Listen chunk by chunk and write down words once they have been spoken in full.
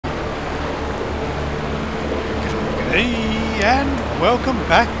Hey, and welcome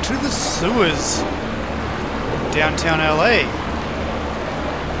back to the sewers, downtown LA.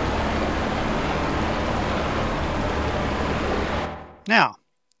 Now,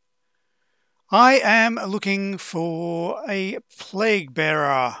 I am looking for a plague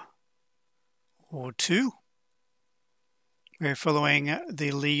bearer or two. We're following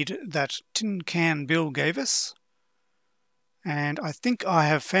the lead that Tin Can Bill gave us, and I think I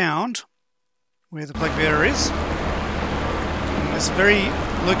have found where the plague bearer is. In this very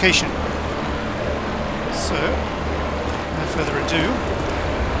location. So, no further ado,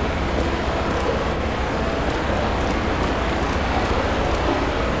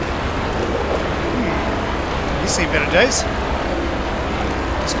 he's seen better days.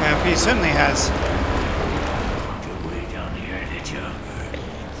 This guy up here certainly has. Found your way down here, did you?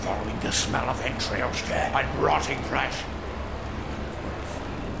 Following the smell of entrails and rotting flesh.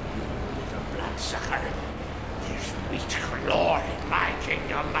 Little bloodsucker. There's meat galore in my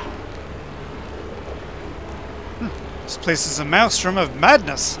kingdom. This place is a maelstrom of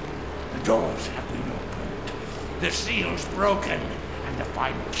madness. The doors have been opened, the seals broken, and the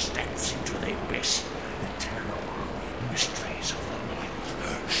final steps into the abyss. The terrible mysteries of the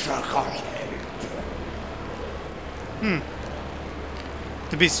ninth circle.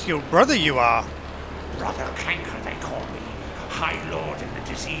 The bestial brother you are. Brother Canker, they call me. High Lord in the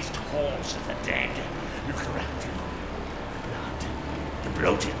diseased halls of the dead. Look around you. The blood, the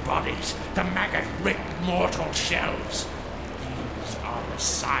bloated bodies, the maggot-ripped mortal shells. These are the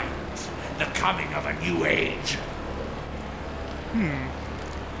signs, the coming of a new age.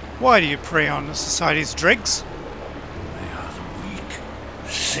 Why do you prey on the society's dregs? They are the weak,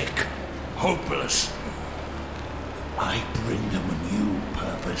 sick, hopeless. I bring them a new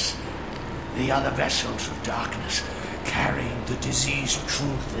purpose. The other vessels of darkness, carrying the diseased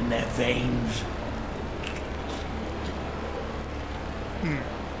truth in their veins.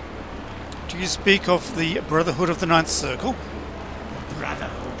 Do you speak of the Brotherhood of the Ninth Circle? The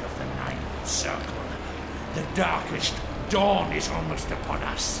Brotherhood of the Ninth Circle. The darkest dawn is almost upon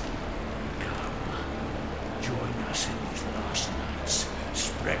us. Come, join us in these last nights,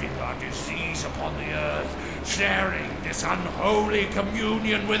 spreading our disease upon the earth, sharing this unholy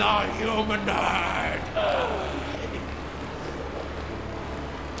communion with our human herd.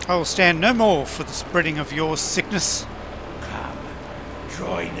 I will stand no more for the spreading of your sickness. Come,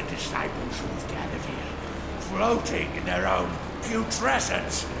 join the disciples who have gathered here, floating in their own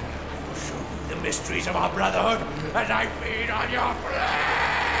putrescence. I will show you the mysteries of our brotherhood as I feed on your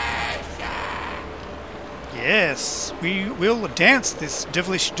flesh. Yes, we will dance this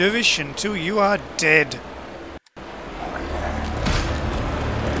devilish dervish until you are dead.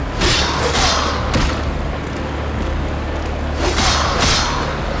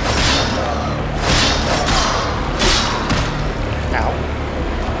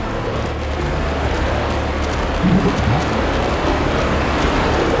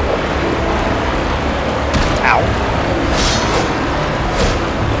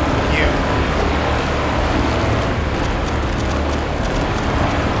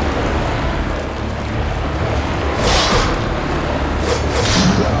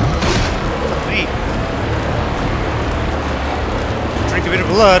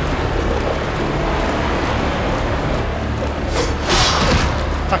 Blood.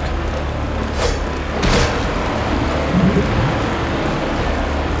 Fuck.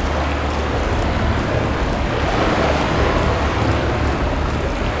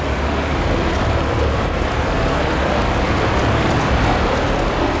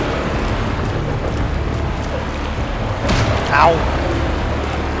 Ow.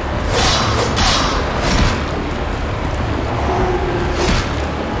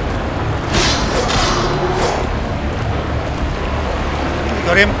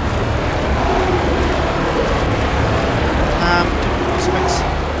 Got him. Specs.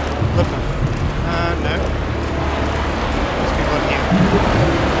 Look. No. There's people in here.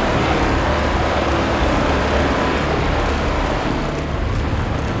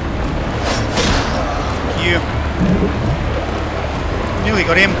 You. Nearly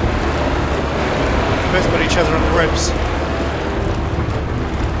got him. Both got each other on the ropes.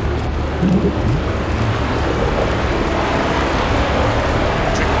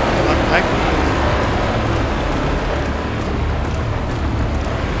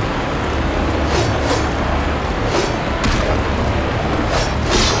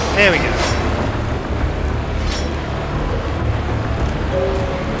 There we go.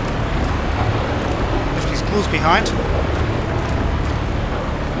 Lift his claws behind.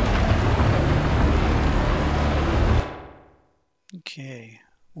 Okay.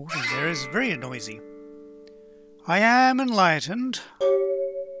 Water there is very noisy. I am enlightened.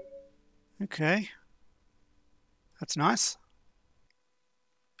 Okay. That's nice.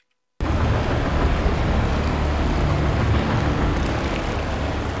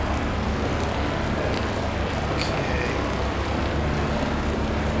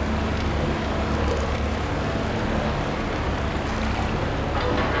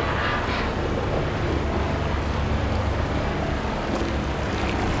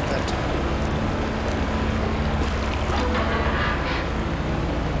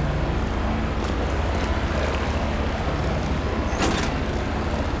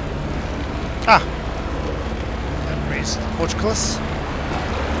 That raised the portcullis.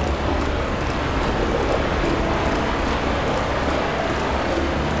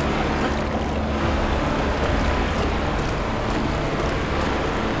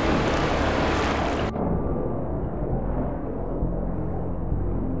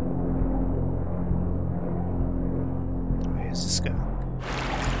 Where's this go?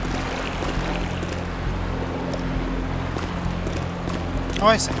 Oh,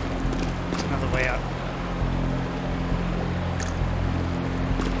 I see. There's another way out.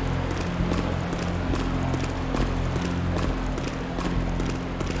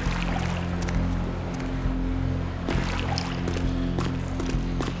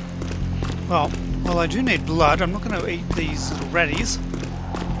 Well, I do need blood. I'm not going to eat these little ratties.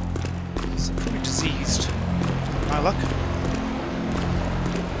 They're probably diseased. My luck.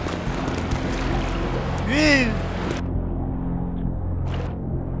 Woo!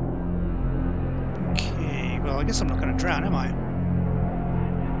 Okay, well, I guess I'm not going to drown, am I?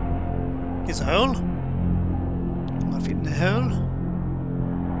 Here's a hole. I'll fit in the hole.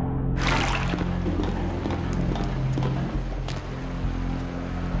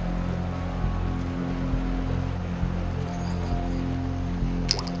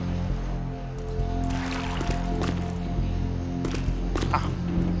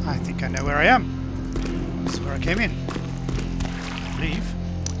 I think I know where I am. This is where I came in. I believe.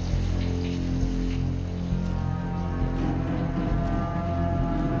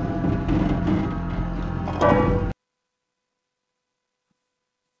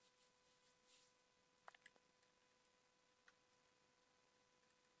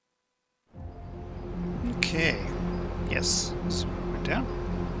 Okay. Yes, this is where I went down.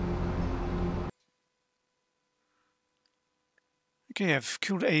 Okay, I've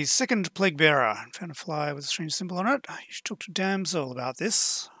killed a second plague bearer and found a fly with a strange symbol on it. You should talk to Damsel about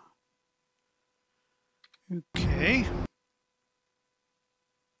this. Okay.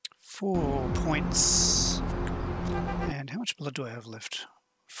 4 points. And how much blood do I have left?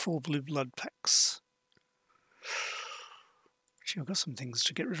 4 blue blood packs. Actually, I've got some things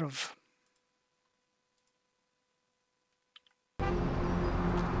to get rid of.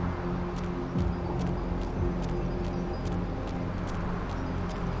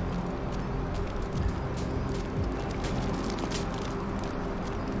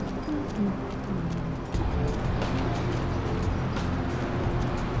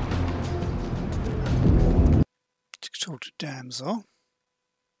 Talk to Damsel.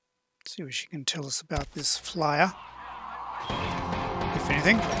 See what she can tell us about this flyer, if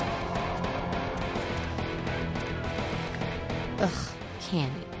anything. Ugh,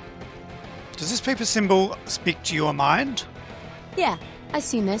 candy. Does this paper symbol speak to your mind? Yeah, I've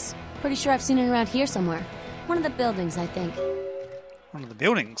seen this. Pretty sure I've seen it around here somewhere. One of the buildings, I think. One of the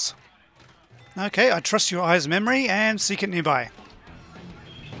buildings. Okay, I trust your eye's memory and seek it nearby.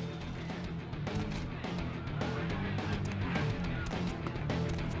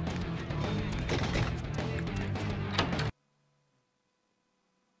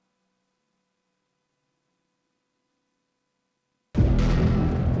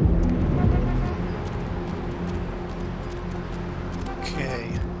 Okay.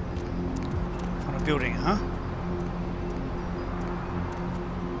 On a building, huh?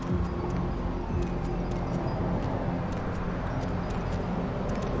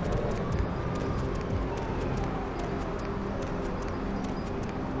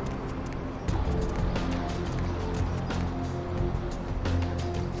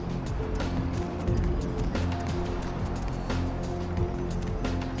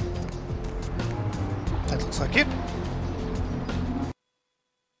 That looks like it.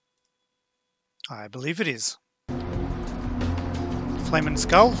 I believe it is. Flaming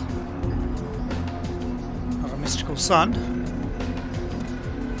skull. Not a mystical sun.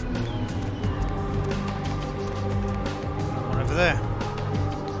 One over there.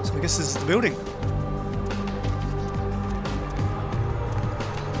 So I guess this is the building.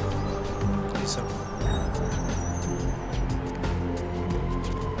 So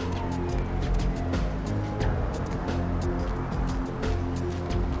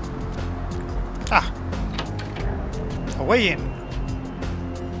way in.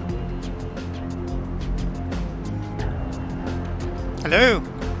 Hello.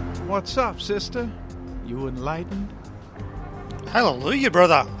 What's up, sister? You enlightened? Hallelujah,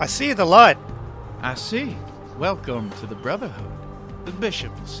 brother. I see the light. I see. Welcome to the Brotherhood. The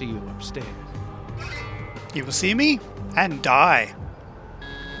bishop will see you upstairs. You will see me and die.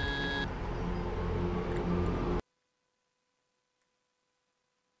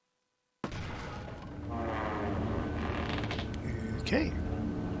 Okay.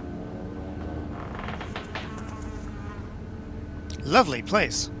 Lovely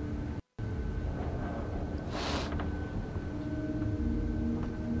place.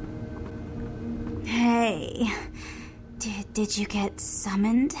 Hey, did you get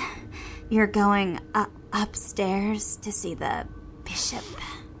summoned? You're going upstairs to see the bishop.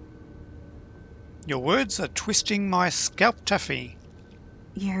 Your words are twisting my scalp taffy.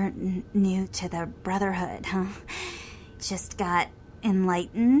 You're new to the Brotherhood, huh? Just got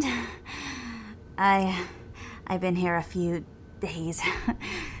enlightened. I've been here a few days.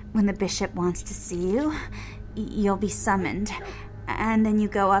 When the bishop wants to see you, you'll be summoned, and then you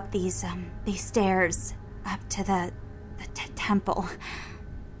go up these stairs up to the temple.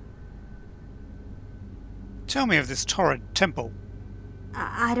 Tell me of this torrid temple.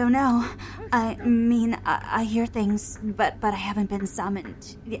 I don't know. I mean, I hear things, but I haven't been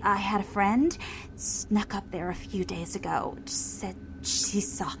summoned. I had a friend snuck up there a few days ago. Said she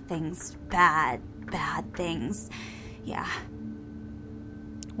saw things, bad things. Yeah.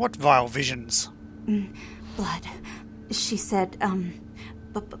 What vile visions? Blood. She said,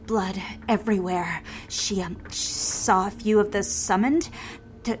 blood everywhere. She saw a few of the summoned.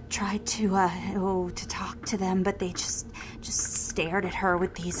 To try to talk to them, but they just stared at her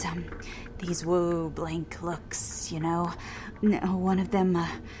with these blank looks, you know. One of them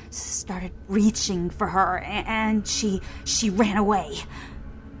started reaching for her, and she ran away.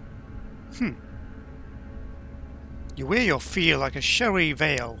 You wear your fear like a showy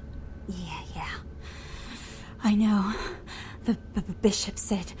veil. Yeah. I know. The bishop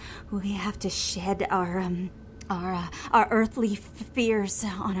said we have to shed our earthly fears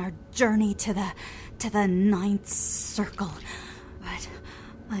on our journey to the ninth circle, but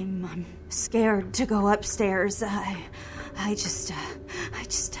I'm scared to go upstairs. I just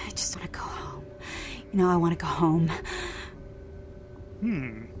want to go home. You know, I want to go home.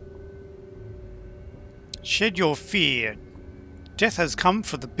 Shed your fear. Death has come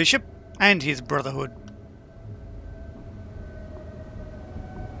for the bishop and his brotherhood.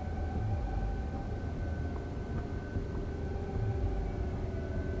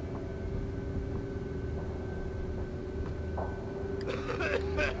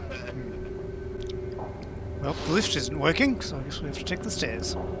 Well, the lift isn't working, so I guess we have to take the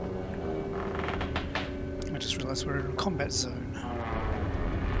stairs. I just realised we're in a combat zone.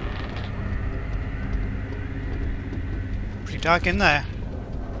 Pretty dark in there.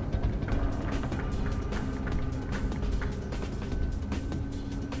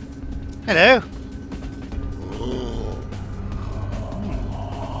 Hello.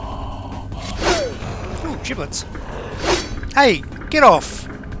 Oh, giblets. Hey, get off!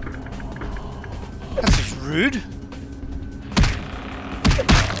 That's just rude.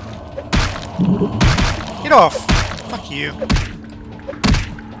 Get off! Fuck you.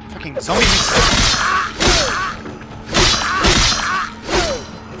 Fucking zombies.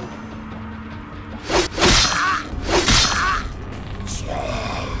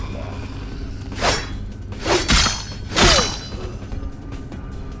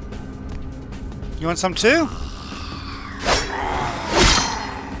 You want some too?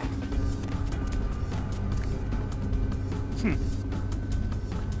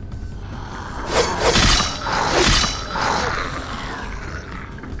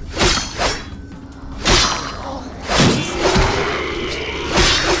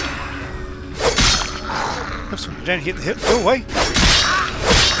 Oops, don't hit the doorway.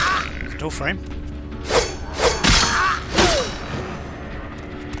 The door frame.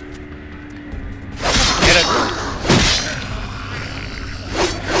 Get it.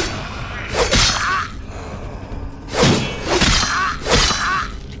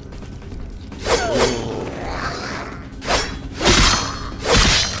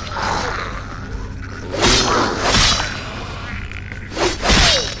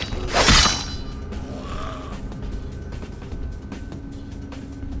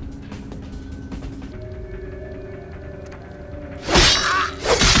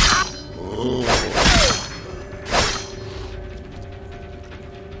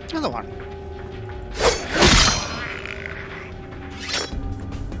 Another one.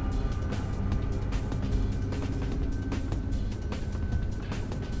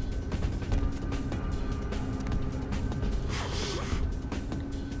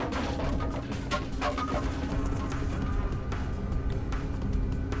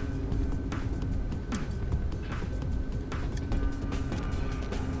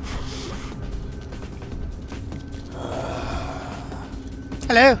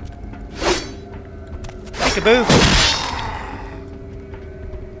 Hello. Peekaboo.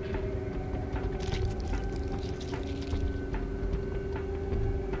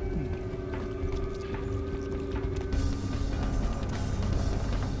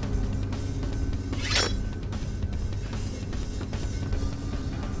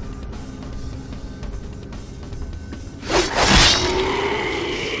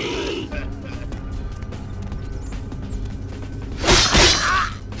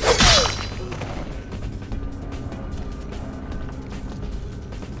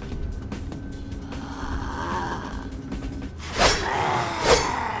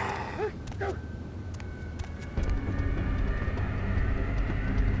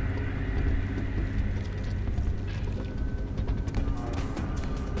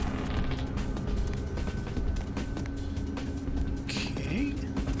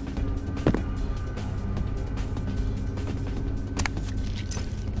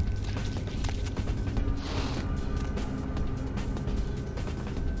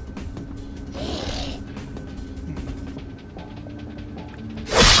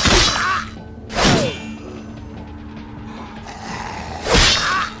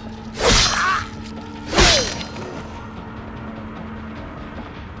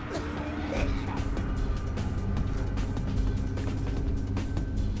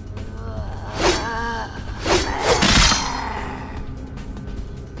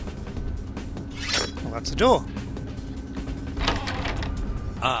 That's a door.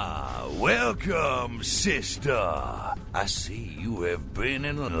 Ah, welcome, sister. I see you have been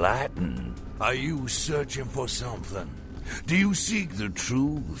enlightened. Are you searching for something? Do you seek the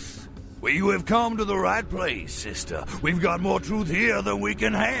truth? Well, you have come to the right place, sister. We've got more truth here than we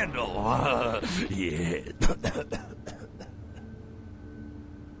can handle. Yeah.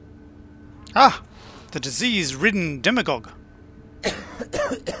 Ah, the disease-ridden demagogue.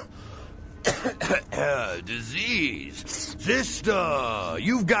 Disease. Sister,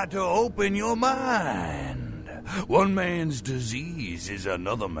 you've got to open your mind. One man's disease is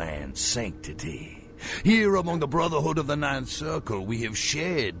another man's sanctity. Here among the Brotherhood of the Ninth Circle, we have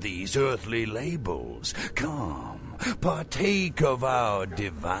shared these earthly labels. Come, partake of our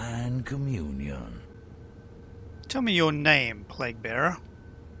divine communion. Tell me your name, Plague Bearer.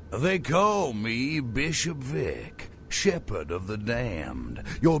 They call me Bishop Vic, Shepherd of the Damned,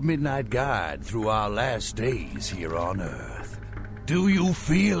 your midnight guide through our last days here on Earth. Do you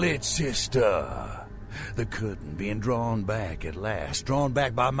feel it, sister? The curtain being drawn back at last, drawn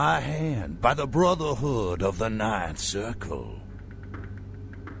back by my hand, by the Brotherhood of the Ninth Circle.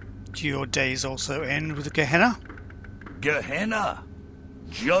 Do your days also end with Gehenna? Gehenna?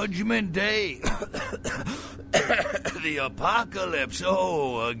 Judgment Day? The apocalypse.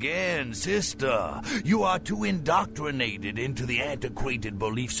 Oh, again, sister. You are too indoctrinated into the antiquated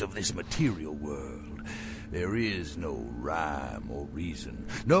beliefs of this material world. There is no rhyme or reason.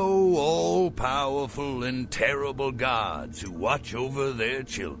 No all-powerful and terrible gods who watch over their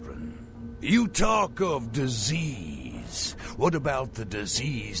children. You talk of disease. What about the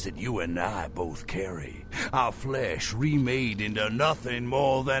disease that you and I both carry? Our flesh remade into nothing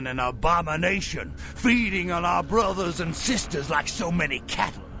more than an abomination, feeding on our brothers and sisters like so many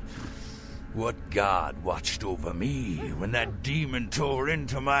cattle. What god watched over me when that demon tore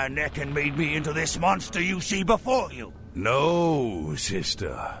into my neck and made me into this monster you see before you? No,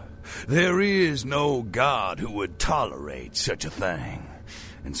 sister. There is no god who would tolerate such a thing.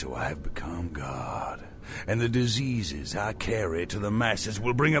 And so I have become God. And the diseases I carry to the masses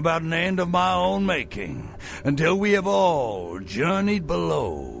will bring about an end of my own making, until we have all journeyed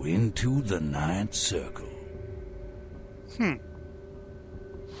below into the Ninth Circle.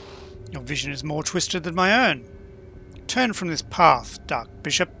 Your vision is more twisted than my own. Turn from this path, Dark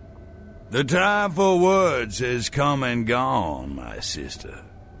Bishop. The time for words has come and gone, my sister.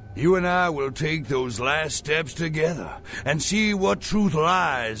 You and I will take those last steps together and see what truth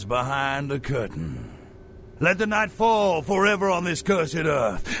lies behind the curtain. Let the night fall forever on this cursed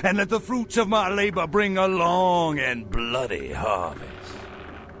earth, and let the fruits of my labor bring a long and bloody harvest.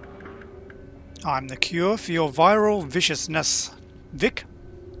 I'm the cure for your viral viciousness. Vic,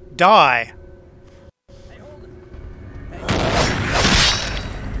 die.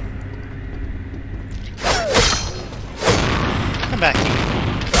 Come back here.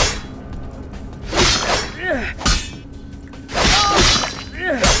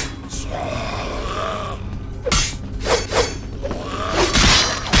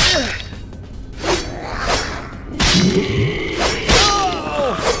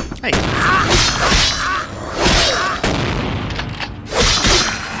 Hey.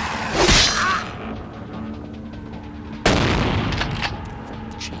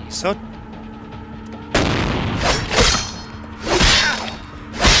 so.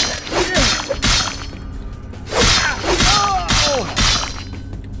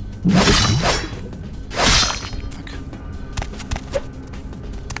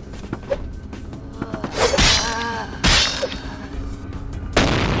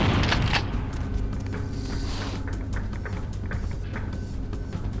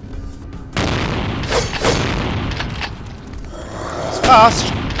 Fast.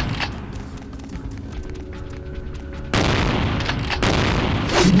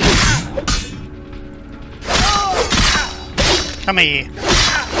 Come here.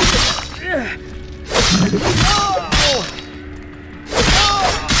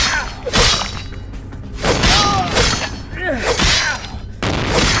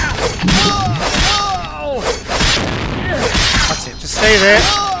 That's it. Just stay there.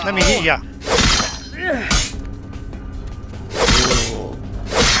 Let me hit ya.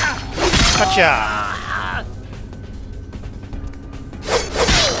 Gotcha!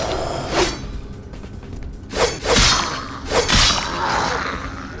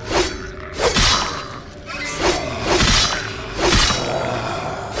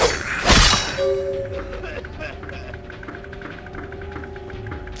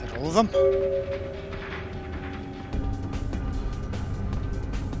 Is that all of them?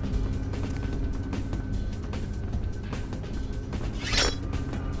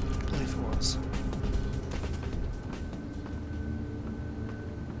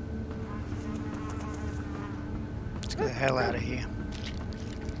 Let's get the hell out of here.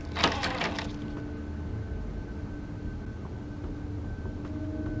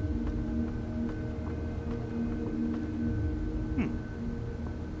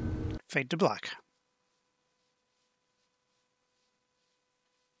 Fade to black.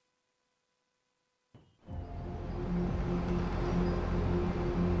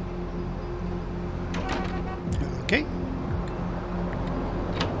 Okay.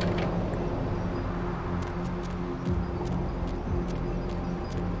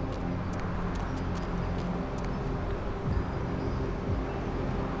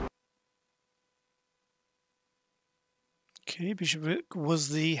 Okay, Bishop was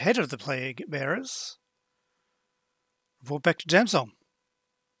the head of the plague bearers. Report back to Damsel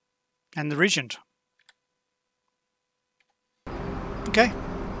and the regent. Okay.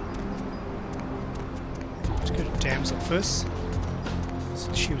 Let's go to Damsel first,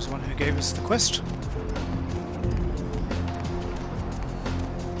 since she was the one who gave us the quest.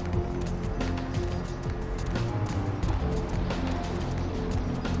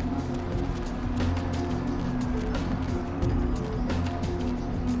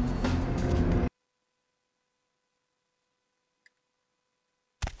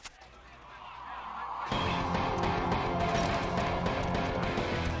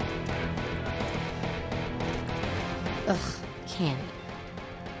 Ugh, candy.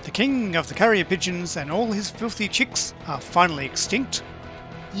 The king of the carrier pigeons and all his filthy chicks are finally extinct.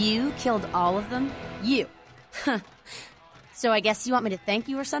 You killed all of them? You. So I guess you want me to thank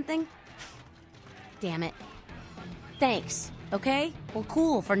you or something? Damn it. Thanks, okay? Well,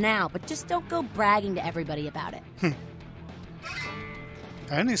 cool for now, but just don't go bragging to everybody about it.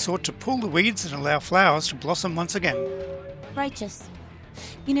 I only sought to pull the weeds and allow flowers to blossom once again. Righteous.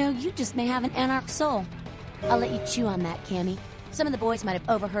 You know, you just may have an anarch soul. I'll let you chew on that, Cammy. Some of the boys might have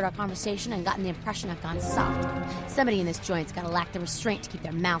overheard our conversation and gotten the impression I've gone soft. Somebody in this joint's gotta lack the restraint to keep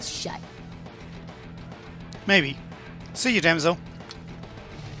their mouths shut. Maybe. See you, damsel.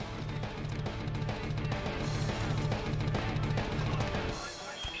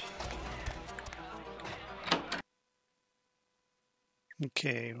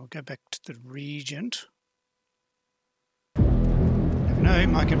 Okay, we'll go back to the regent. Never know,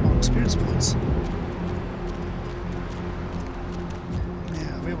 might get more experience points.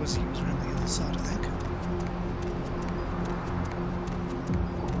 Yeah, where was he? He was around the other side, I think.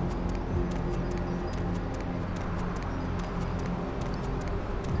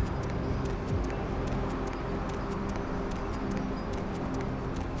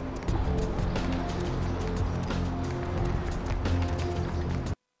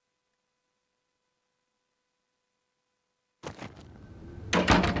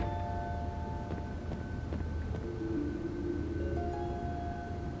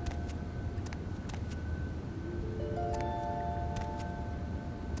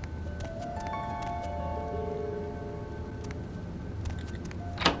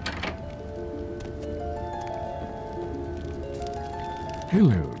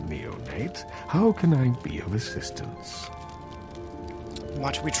 Hello, neonate. How can I be of assistance?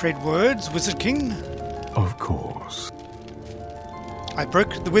 Might we trade words, Wizard King? Of course. I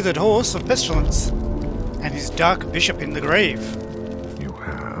broke the withered horse of pestilence, and his dark bishop in the grave. You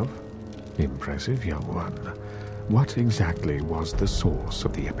have? Impressive, young one. What exactly was the source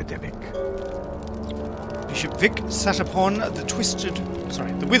of the epidemic? Bishop Vic sat upon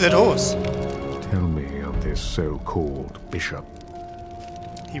the withered horse. Tell me of this so-called bishop.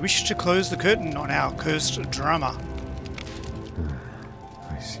 He wished to close the curtain on our cursed drama.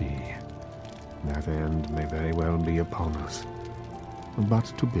 I see. That end may very well be upon us. But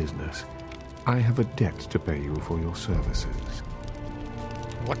to business. I have a debt to pay you for your services.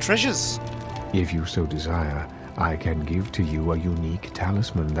 What treasures? If you so desire, I can give to you a unique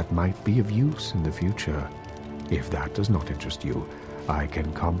talisman that might be of use in the future. If that does not interest you, I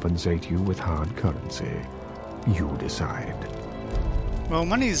can compensate you with hard currency. You decide. Well,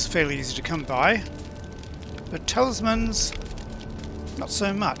 money's fairly easy to come by, but talismans, not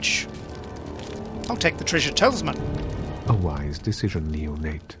so much. I'll take the treasure talisman. A wise decision,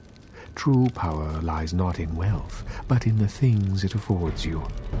 neonate. True power lies not in wealth, but in the things it affords you.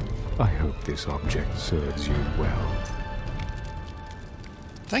 I hope this object serves you well.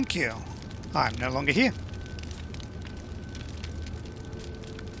 Thank you. I'm no longer here.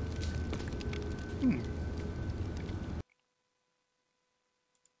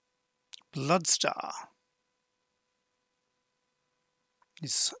 Bloodstar.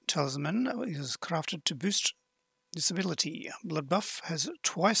 This talisman is crafted to boost this ability. Blood buff has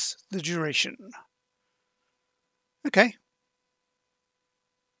twice the duration. Okay.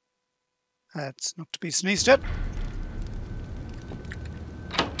 That's not to be sneezed at.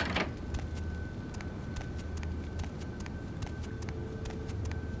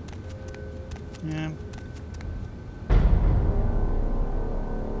 Yeah.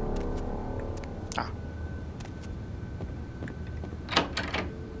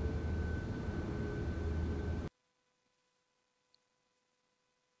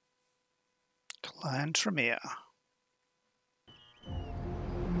 Clan Tremere.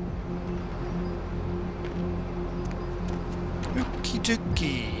 Okie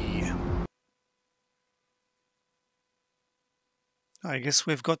dokie. I guess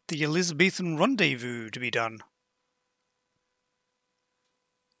we've got the Elizabethan rendezvous to be done.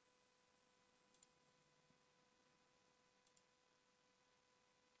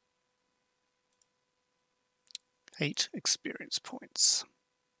 Eight experience points.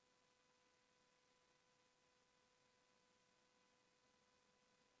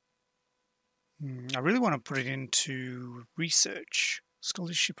 I really want to put it into research,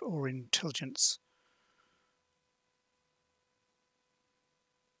 scholarship or intelligence.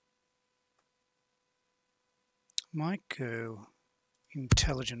 Might go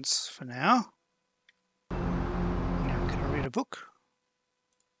intelligence for now. Now can I read a book?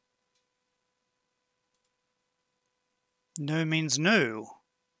 No means no.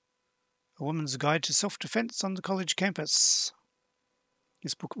 A Woman's Guide to Self-Defense on the college campus.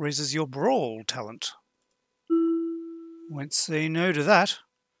 This book raises your brawl talent. Won't say no to that.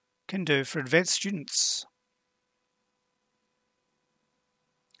 Can do for advanced students.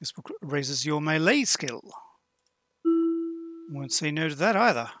 This book raises your melee skill. Won't say no to that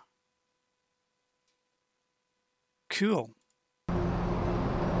either. Cool.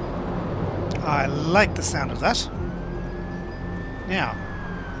 I like the sound of that. Now,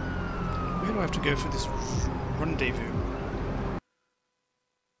 where do I have to go for this rendezvous?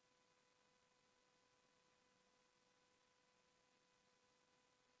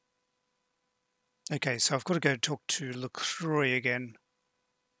 Okay, so I've got to go talk to LaCroix again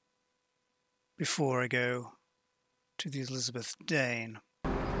before I go to the Elizabeth Dane.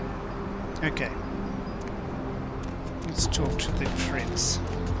 Okay. Let's talk to the prince.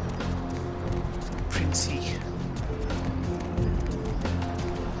 Princey.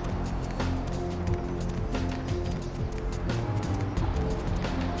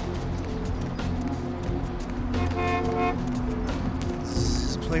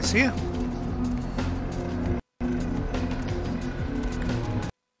 This place here.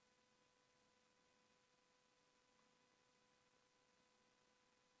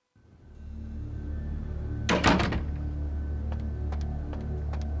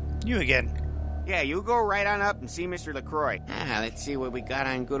 You again. Yeah, you go right on up and see Mr. LaCroix. Let's see what we got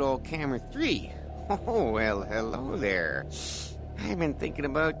on good old camera 3. Oh, well, hello there. I've been thinking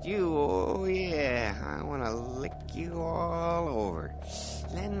about you. Oh, yeah. I want to lick you all over.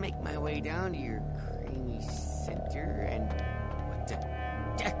 Then make my way down to your creamy center and... What the...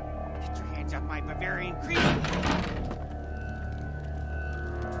 Get your hands off my Bavarian cream!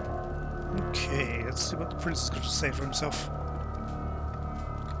 Okay, let's see what the prince has got to say for himself.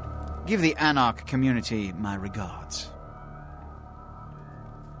 Give the Anarch community my regards.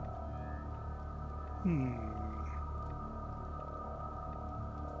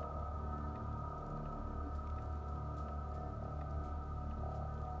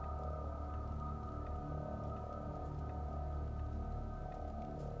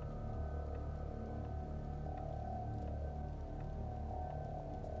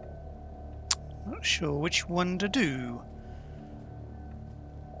 Not sure which one to do.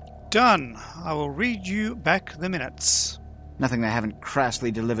 Done. I will read you back the minutes. Nothing they haven't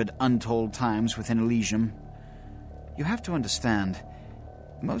crassly delivered untold times within Elysium. You have to understand,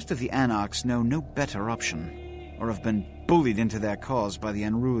 most of the Anarchs know no better option, or have been bullied into their cause by the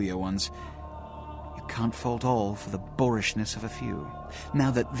unrulier ones. You can't fault all for the boorishness of a few. Now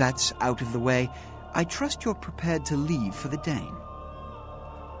that that's out of the way, I trust you're prepared to leave for the Dane.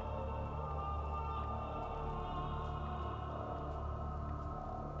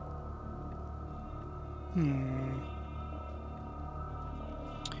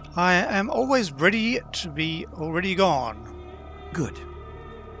 I am always ready to be already gone. Good.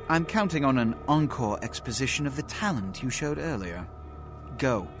 I'm counting on an encore exposition of the talent you showed earlier.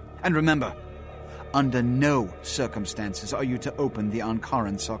 Go. And remember, under no circumstances are you to open the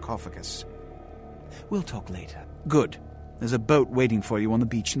Ankaran sarcophagus. We'll talk later. Good. There's a boat waiting for you on the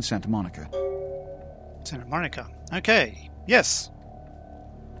beach in Santa Monica. Santa Monica. Okay. Yes.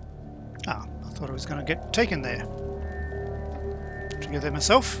 Ah, I thought I was going to get taken there. To get there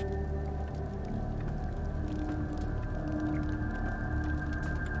myself.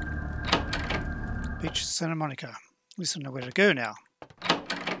 Beach Santa Monica. At least I know where to go now.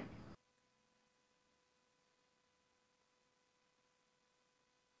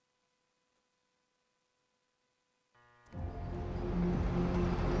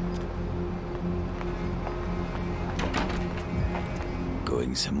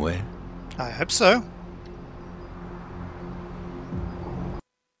 Going somewhere? I hope so.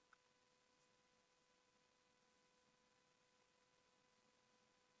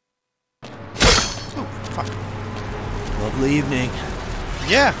 Oh, fuck. Lovely evening.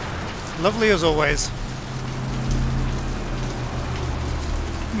 Yeah, lovely as always. How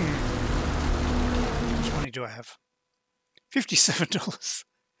much money do I have? $57.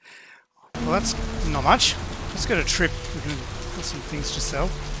 Well, that's not much. Let's get a trip. We've got some things to sell.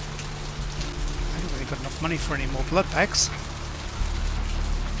 I haven't really got enough money for any more blood packs.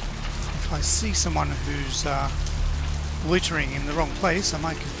 If I see someone who's loitering in the wrong place, I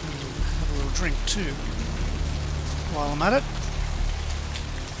might have a little drink too while I'm at it.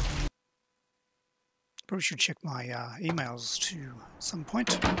 Probably should check my emails too at some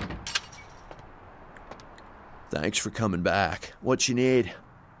point. Thanks for coming back. What you need?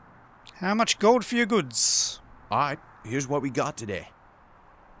 How much gold for your goods? Alright, here's what we got today.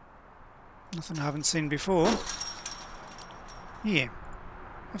 Nothing I haven't seen before. Here,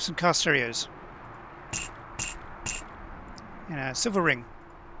 have some car stereos. And a silver ring.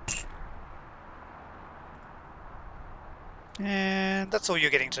 And that's all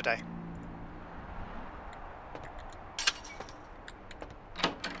you're getting today.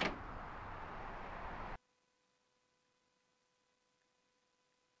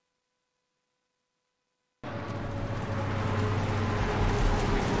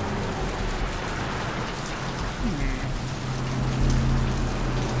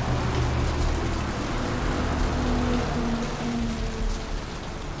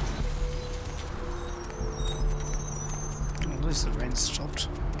 The rain stopped.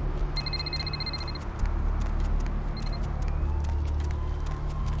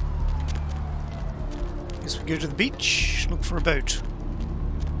 Guess we go to the beach, look for a boat.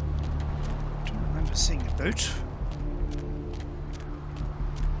 Don't remember seeing a boat.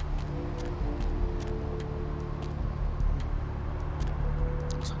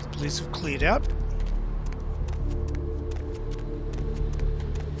 Looks like the police have cleared out.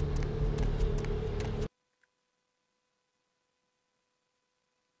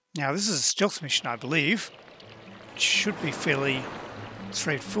 Now this is a stealth mission, I believe. It should be fairly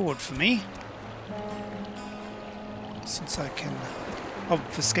straightforward for me, since I can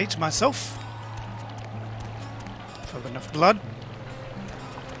obfuscate myself if I've enough blood.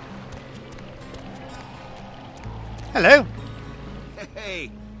 Hello.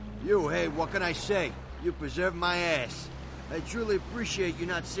 Hey, you, hey, what can I say? You preserved my ass. I truly appreciate you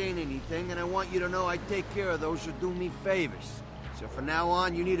not saying anything, and I want you to know I take care of those who do me favors. So from now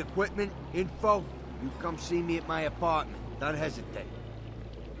on, you need equipment, info, you come see me at my apartment. Don't hesitate.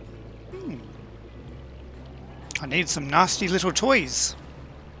 I need some nasty little toys.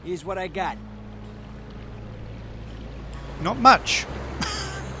 Here's what I got. Not much.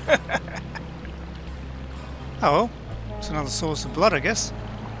 Oh well, it's another source of blood, I guess.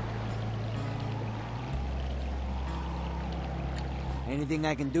 Anything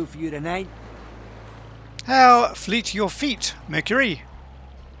I can do for you tonight? How fleet your feet, Mercury?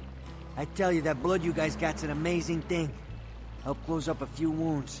 I tell you, that blood you guys got's an amazing thing. Helped close up a few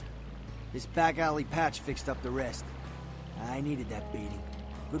wounds. This back alley patch fixed up the rest. I needed that beating.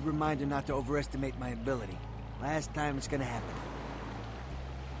 Good reminder not to overestimate my ability. Last time it's gonna happen.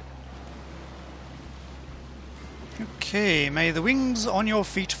 Okay, may the wings on your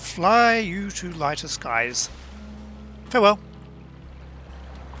feet fly you to lighter skies. Farewell.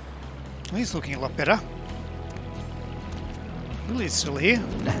 He's looking a lot better. Lily's still here.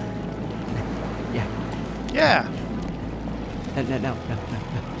 Yeah. Yeah. No.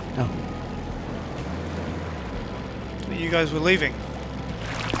 You guys were leaving.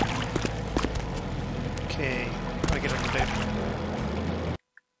 Okay, gotta get under there.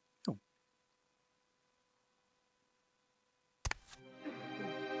 Oh.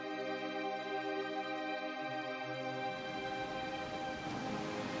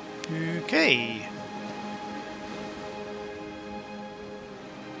 Okay.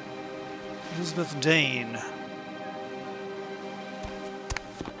 Elizabeth Dane.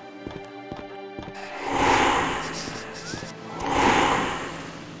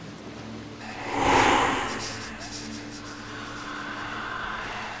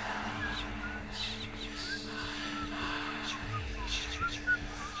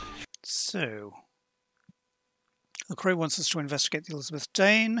 So, LaCroix wants us to investigate the Elizabeth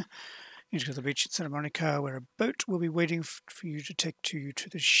Dane. You need to go to the beach in Santa Monica, where a boat will be waiting for you to take you to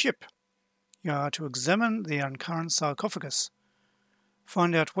the ship. You are to examine the uncurrent sarcophagus,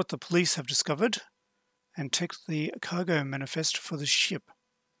 find out what the police have discovered, and take the cargo manifest for the ship.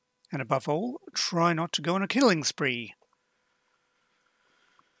 And above all, try not to go on a killing spree.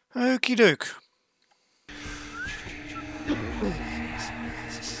 Okie doke.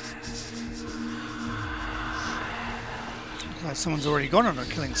 Like someone's already gone on a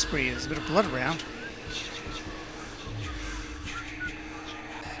killing spree. There's a bit of blood around.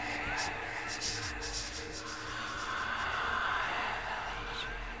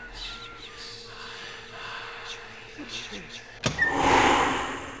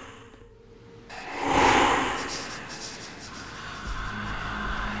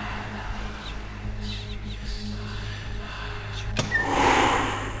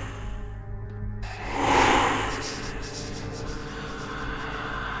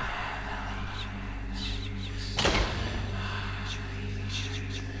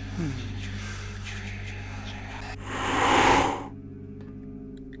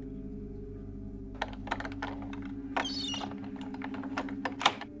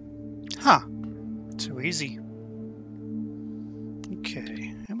 Huh. Too easy.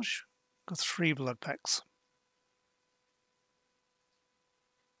 Okay. How much? Got 3 blood packs.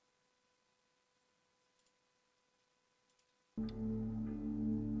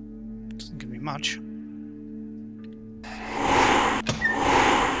 Doesn't give me much.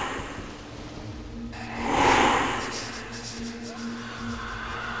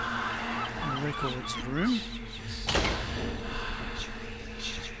 Records room.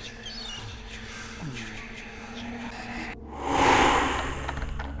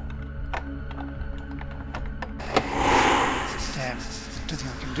 Damn, don't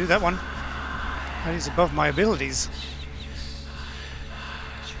think I can do that one. That is above my abilities.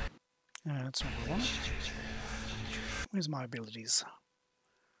 That's not what I want. Where's my abilities?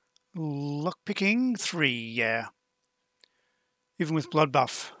 Lockpicking 3, yeah. Even with blood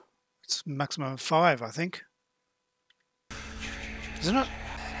buff, it's maximum of 5, I think. Isn't it?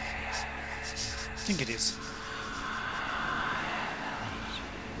 I think it is.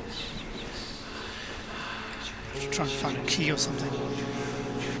 Try and find a key or something.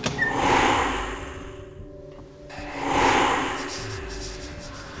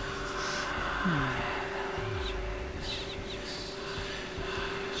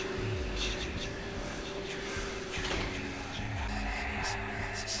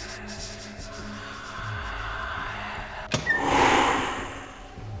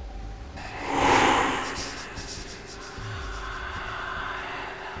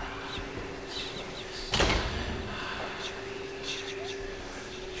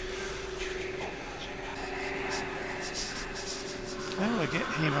 How do I get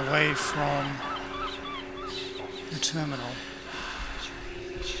him away from the terminal?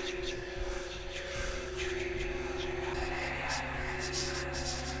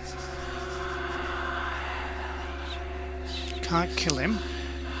 Can't kill him.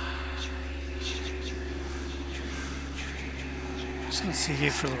 Just gonna sit here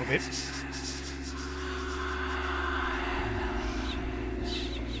for a little bit.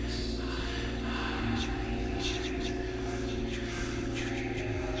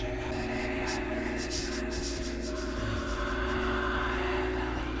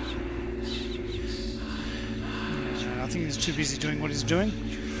 think he's too busy doing what he's doing.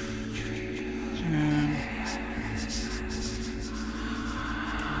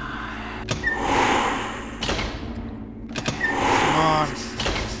 Come on.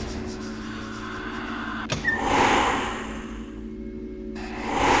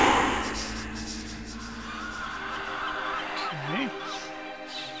 Okay.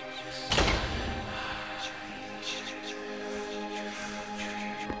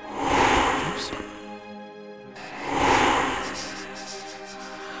 Oops.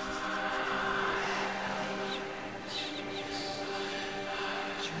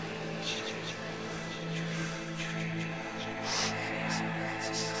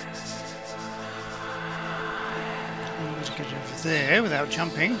 To get over there without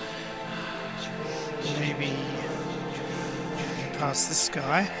jumping. Maybe past this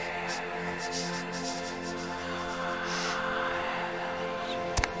guy.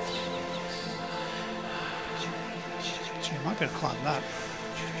 Gee, I might be able to climb that.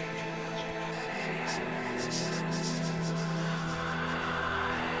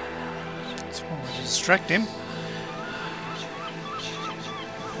 That's one way to distract him.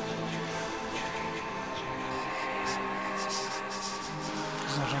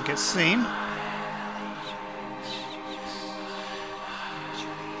 So I don't get seen.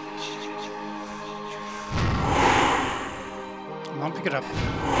 Come on, pick it up.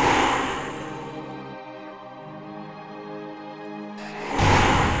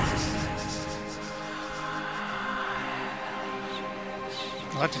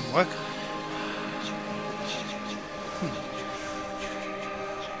 Well, that didn't work.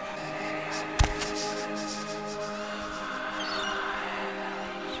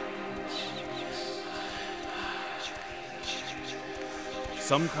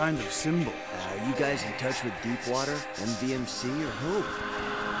 Some kind of symbol. Are you guys in touch with Deepwater, MVMC, or who?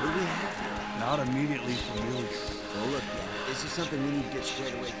 What do we have here? Not immediately familiar. Well, look, damn it. This is something we need to get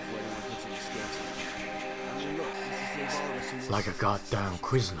squared away before anyone puts any stakes in it. I mean, look, this is save all of us some... Like a goddamn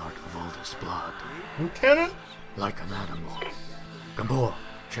Quiznart of all this blood. Lieutenant? Like an animal. Gamboa,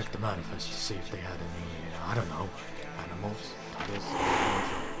 check the manifest to see if they had any, I don't know, animals, turtles,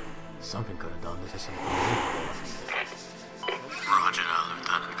 something could have done this in the Roger that,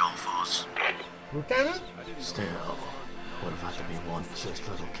 Lieutenant Golfos. Lieutenant? Still, would have had to be one possessed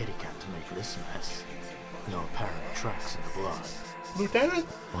little kitty cat to make this mess. No apparent tracks in the blood. Lieutenant?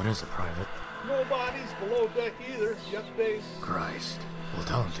 What is it, Private? No bodies below deck either. Yep, they... Christ. We'll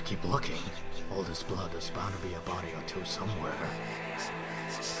tell him to keep looking. All this blood is bound to be a body or two somewhere.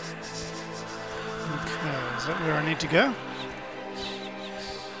 Okay, is that where I need to go?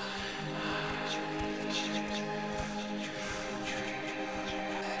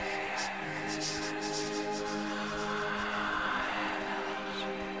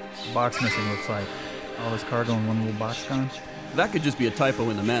 Box missing, looks like. All this cargo in one little box gone. That could just be a typo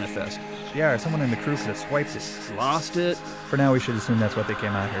in the manifest. Yeah, or someone in the crew could have swiped it. Lost it? For now, we should assume that's what they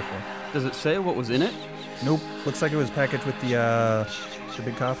came out here for. Does it say what was in it? Nope. Looks like it was packaged with the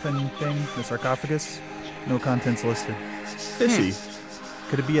big coffin thing, the sarcophagus. No contents listed. Fishy.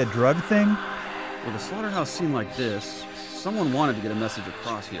 Could it be a drug thing? With a slaughterhouse scene like this, someone wanted to get a message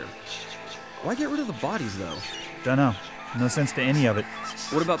across here. Why get rid of the bodies, though? Dunno. No sense to any of it.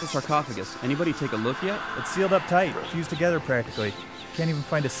 What about the sarcophagus? Anybody take a look yet? It's sealed up tight, fused together practically. Can't even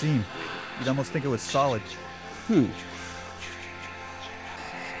find a seam. You'd almost think it was solid.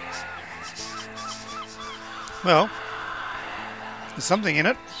 Well, there's something in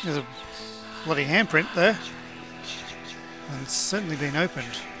it. There's a bloody handprint there. And it's certainly been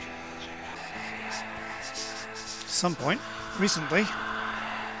opened. At some point, recently.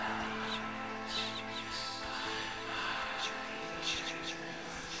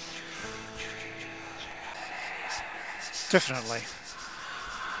 Definitely.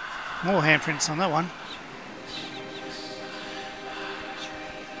 More handprints on that one.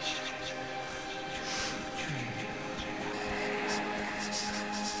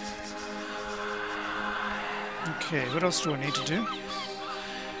 Okay, what else do I need to do?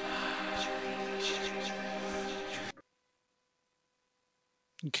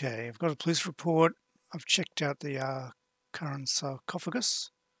 Okay, I've got a police report. I've checked out the current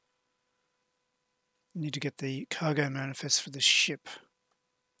sarcophagus. Need to get the cargo manifest for the ship.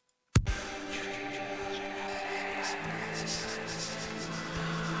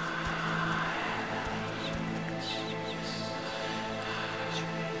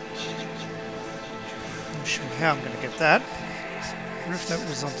 Not sure how I'm going to get that. I wonder if that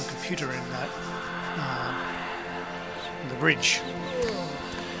was on the computer in that on the bridge.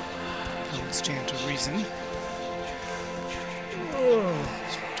 That would stand to reason.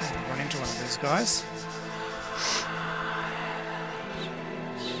 So don't run into one of these guys.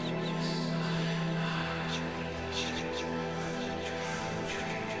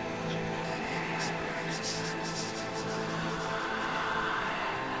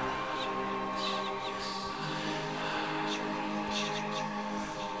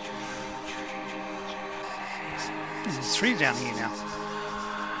 There's 3 down here now.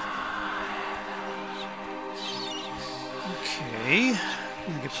 Okay. I'm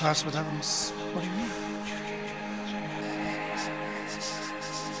gonna get past without them spotting me.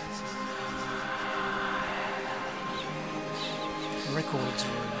 Records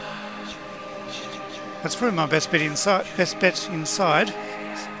room. That's probably my best bet inside. Best bet inside.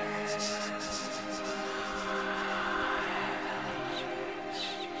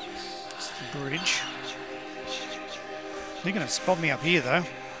 It's the bridge. They're going to spot me up here, though.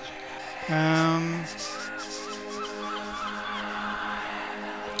 What am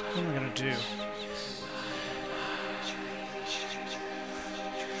I going to do?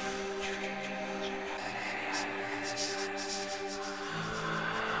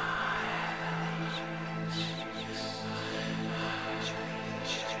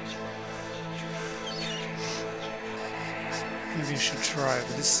 Maybe I should try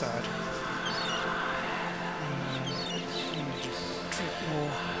over this side.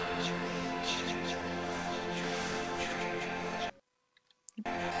 More. I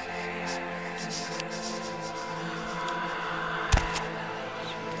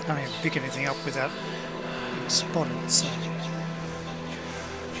can't even pick anything up without being spotted, so.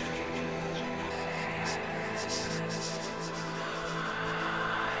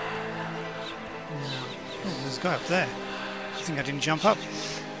 Oh, there's a guy up there. I think I didn't jump up.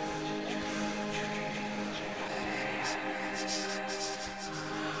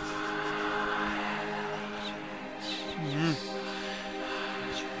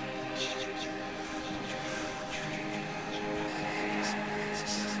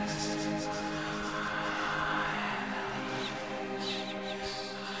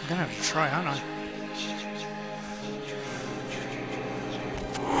 I'm gonna have to try, aren't I?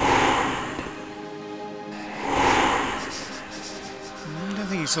 I don't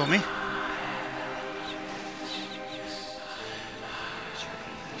think he saw me.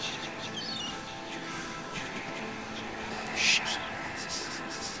 Shit.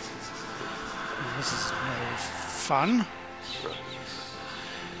 Well, this is no fun.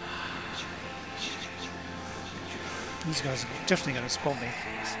 These guys are definitely going to spot me.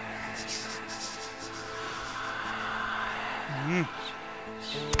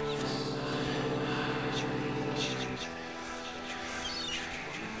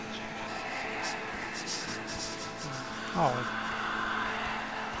 Oh,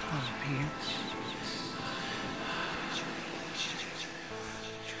 up here.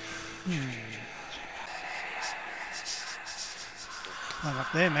 Climb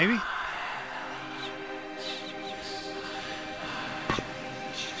up there, maybe.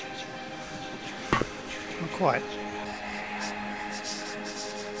 Not quite.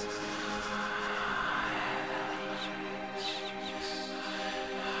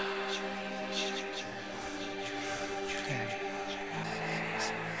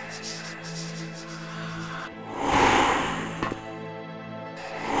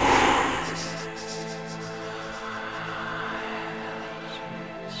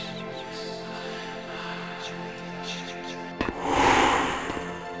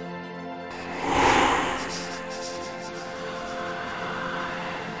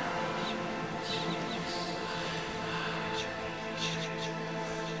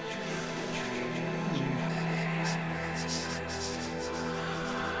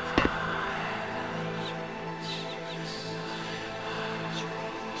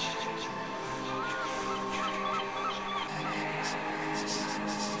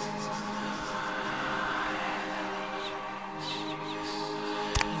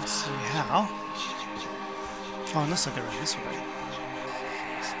 How? Oh, unless I go around this way.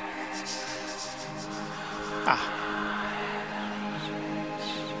 Ah.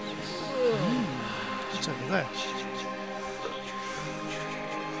 What's over there?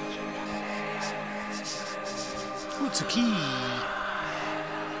 Oh, it's a key.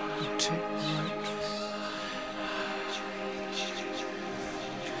 Right.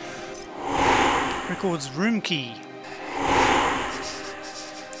 Records room key.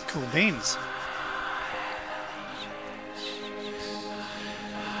 Cool beans.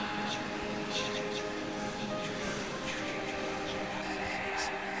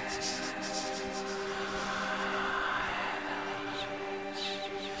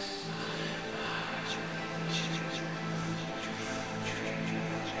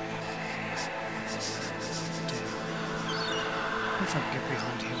 If I can get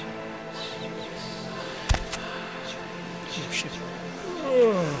behind him. Oh shit.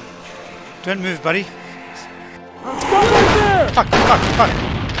 Don't move, buddy. Let's go right there! Fuck.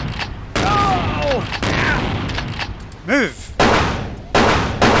 No! Move!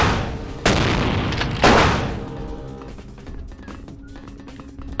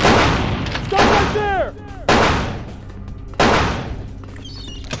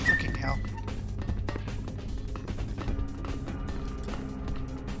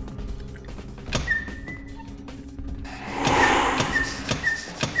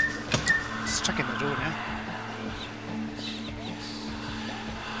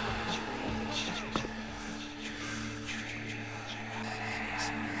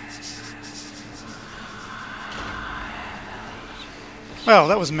 Well,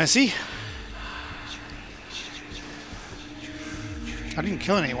 that was messy. I didn't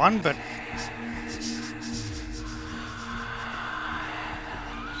kill anyone, but...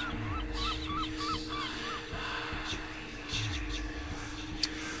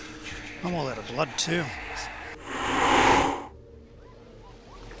 I'm all out of blood too.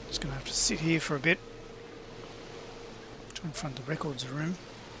 Just gonna have to sit here for a bit. In front of the records room.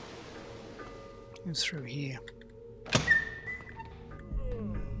 It's through here.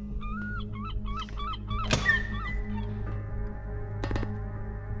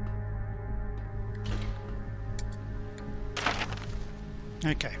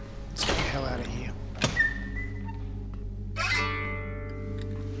 Okay, let's get the hell out of here.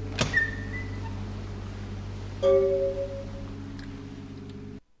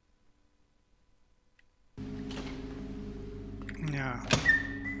 Now,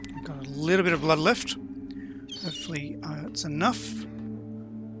 I've got a little bit of blood left. Hopefully it's enough.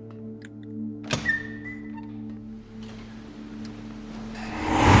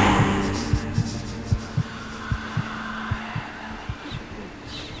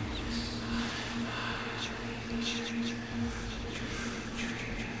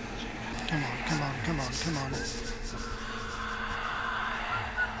 Come on, come on, come on, come on.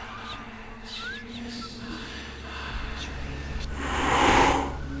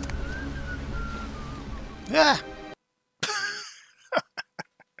 Ah!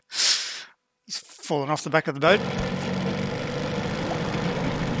 He's fallen off the back of the boat.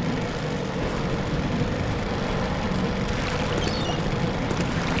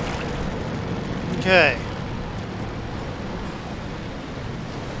 Okay.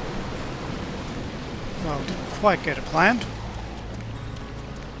 Well, didn't quite get it planned.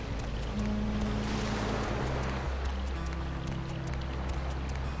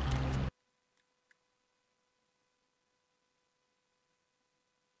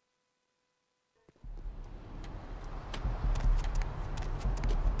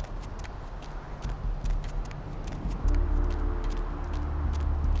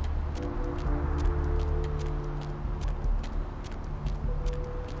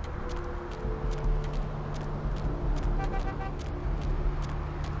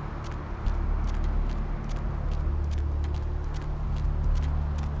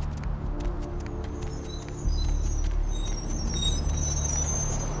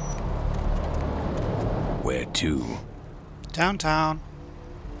 Where to? Downtown.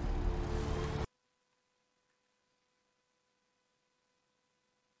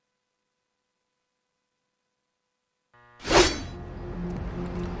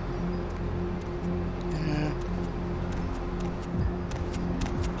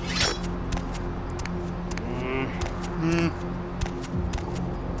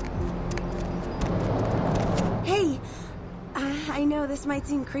 Hey, I know this might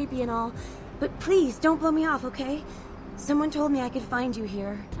seem creepy and all, but please don't blow me off, okay? Someone told me I could find you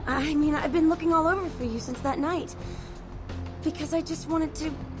here. I mean, I've been looking all over for you since that night. Because I just wanted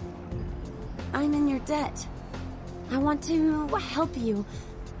to... I'm in your debt. I want to help you.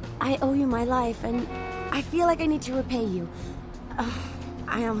 I owe you my life, and I feel like I need to repay you.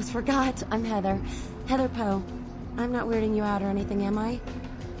 I almost forgot. I'm Heather. Heather Poe. I'm not weirding you out or anything, am I?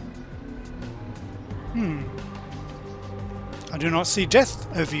 I do not see death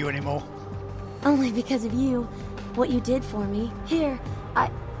over you anymore. Only because of you. What you did for me. Here,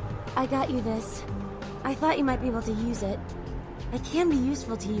 I got you this. I thought you might be able to use it. I can be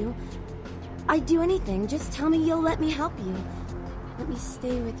useful to you. I'd do anything. Just tell me you'll let me help you. Let me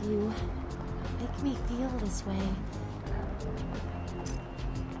stay with you. Make me feel this way.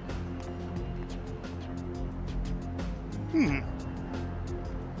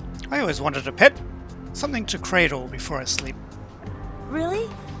 I always wanted a pet. Something to cradle before I sleep. Really?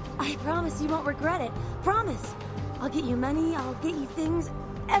 I promise you won't regret it. Promise. I'll get you money, I'll get you things,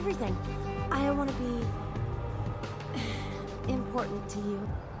 everything. I want to be important to you.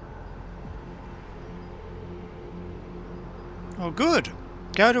 Oh, good.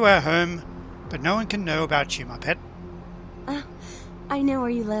 Go to our home, but no one can know about you, my pet. I know where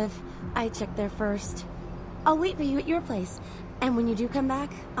you live. I checked there first. I'll wait for you at your place. And when you do come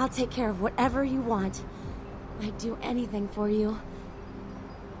back, I'll take care of whatever you want. I'd do anything for you.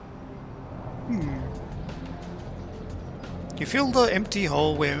 You fill the empty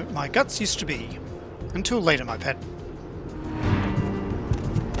hole where my guts used to be. Until later, my pet.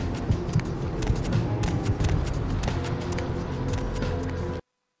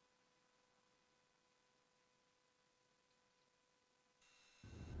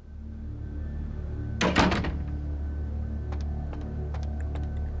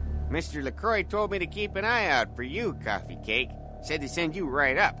 Mr. LaCroix told me to keep an eye out for you, Coffee Cake. Said to send you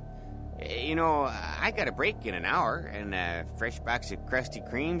right up. You know, I got a break in an hour, and a fresh box of Krusty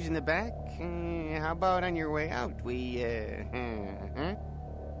Kremes in the back. How about on your way out, we, huh?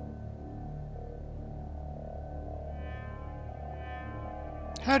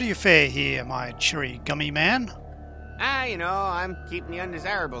 How do you fare here, my cheery gummy man? You know, I'm keeping the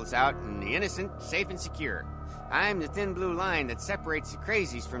undesirables out and the innocent safe and secure. I'm the thin blue line that separates the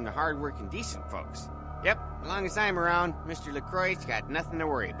crazies from the hard-working decent folks. Yep, as long as I'm around, Mr. LaCroix's got nothing to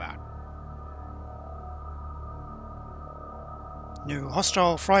worry about. No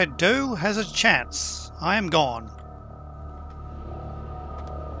hostile fried dough has a chance. I am gone.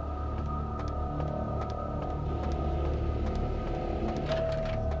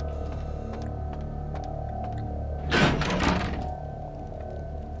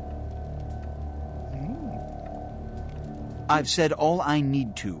 I've said all I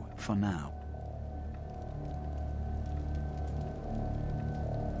need to for now.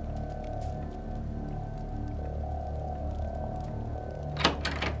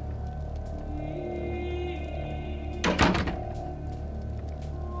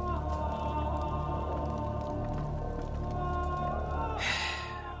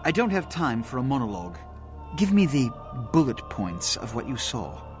 I don't have time for a monologue. Give me the bullet points of what you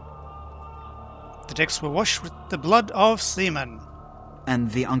saw. The decks were washed with the blood of seamen.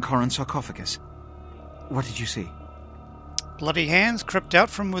 And the Ankaran sarcophagus. What did you see? Bloody hands crept out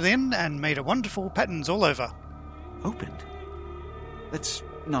from within and made wonderful patterns all over. Opened? Let's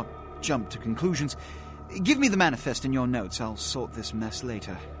not jump to conclusions. Give me the manifest in your notes. I'll sort this mess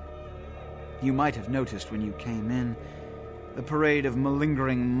later. You might have noticed when you came in the parade of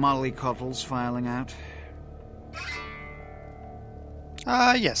malingering mollycoddles filing out.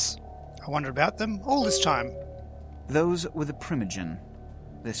 Yes. I wondered about them all this time. Those were the Primogen,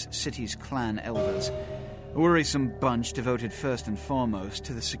 this city's clan elders. A worrisome bunch devoted first and foremost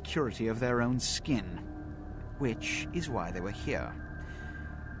to the security of their own skin. Which is why they were here.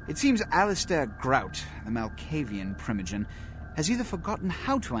 It seems Alistair Grout, the Malkavian Primogen, has either forgotten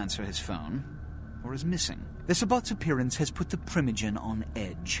how to answer his phone, or is missing. The Sabbat's appearance has put the Primogen on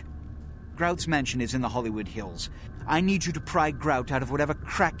edge. Grout's mansion is in the Hollywood Hills. I need you to pry Grout out of whatever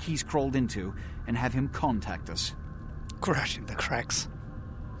crack he's crawled into and have him contact us. Grout in the cracks.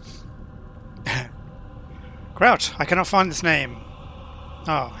 Grout, I cannot find this name.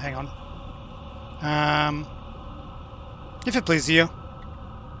 Oh, hang on. If it pleases you.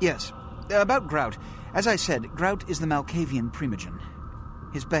 Yes. About Grout. As I said, Grout is the Malkavian Primogen.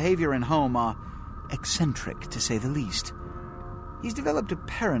 His behavior and home are eccentric, to say the least. He's developed a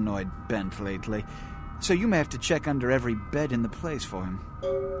paranoid bent lately, so you may have to check under every bed in the place for him.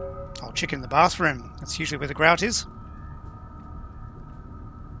 I'll check in the bathroom. That's usually where the Grout is.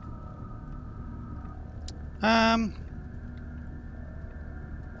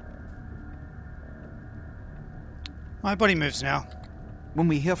 My body moves now. When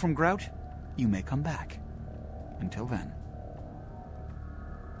we hear from Grout, you may come back. Until then.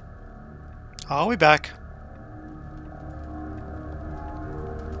 I'll be back.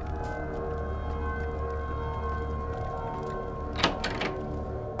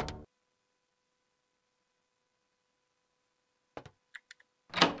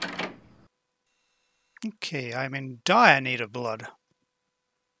 Okay, I'm in dire need of blood.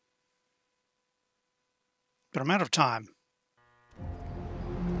 But I'm out of time.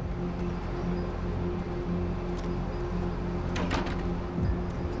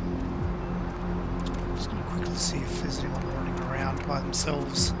 Just going to quickly see if there's anyone running around by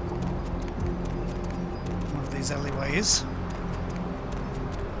themselves. One of these alleyways.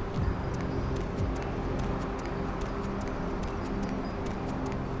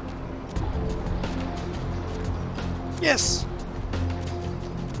 Yes!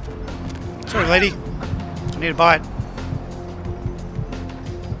 Sorry, lady. I need a bite.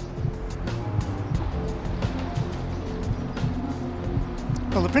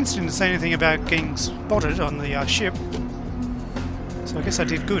 Well, the prince didn't say anything about getting spotted on the ship, so I guess I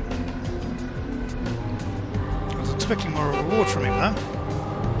did good. I was expecting more reward from him, though.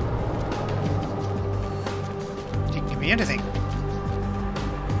 He didn't give me anything.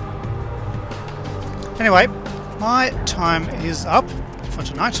 Anyway, my time is up for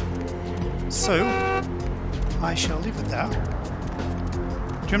tonight, so I shall leave it there.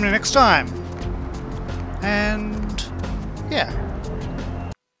 Join me next time. And yeah,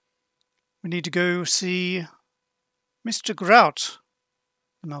 we need to go see Mr. Grout,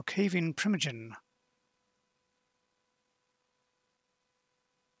 the Malkavian Primogen.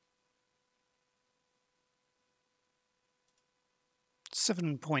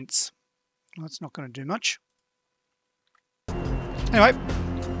 .7 points. Well, that's not going to do much. Anyway,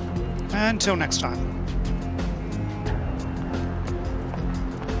 until next time.